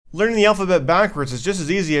Learning the alphabet backwards is just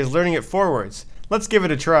as easy as learning it forwards. Let's give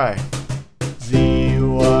it a try.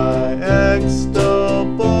 ZYX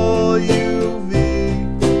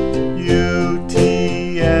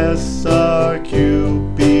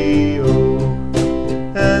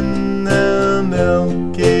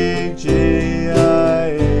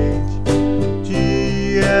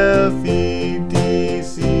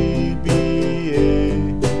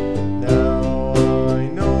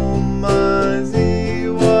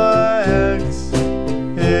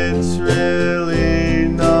It's really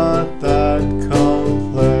not that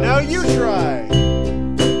complex. Now you try!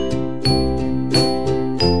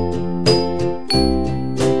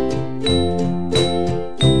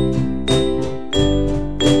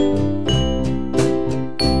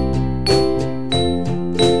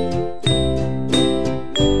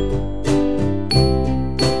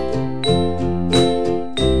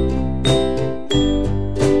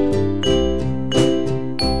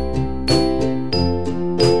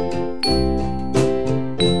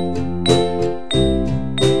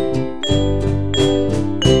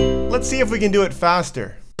 Let's see if we can do it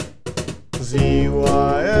faster.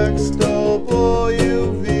 ZYX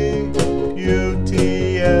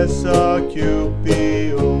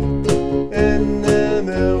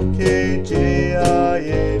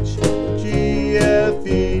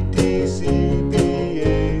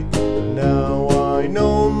Now I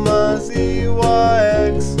know my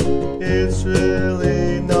ZYX. It's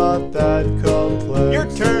really not that complex. Your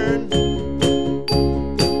turn.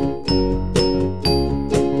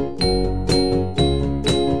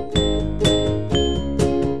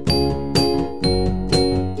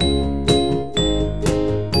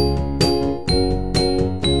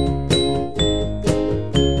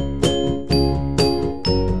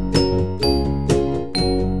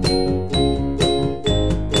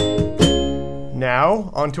 Now,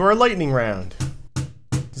 on to our lightning round.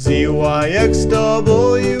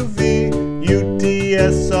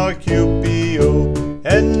 ZYXWVUTSRQPO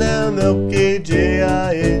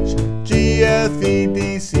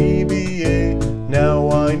Now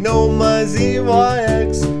I know my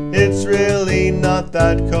ZYX. It's really not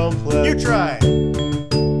that complex. You try.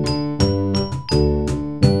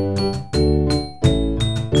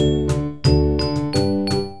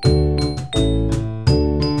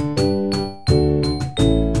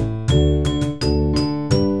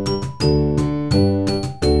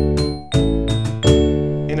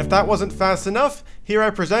 If that wasn't fast enough, here I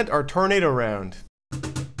present our tornado round.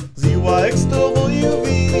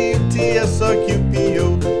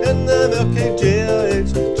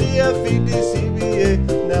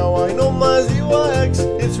 ZYXWVUTSRQPO Now I know my ZYX.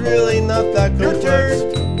 It's really not that complex. Your turn.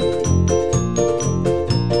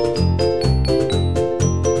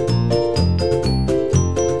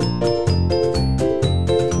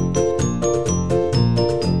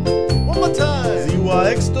 One more time.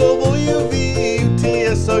 ZYXWVUTSRQPO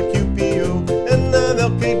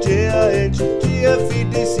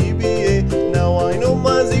Now I know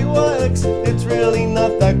my ZYX. It's really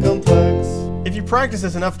not that complex. If you practice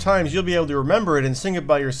this enough times, you'll be able to remember it and sing it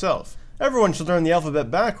by yourself. Everyone should learn the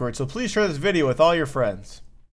alphabet backwards, so please share this video with all your friends.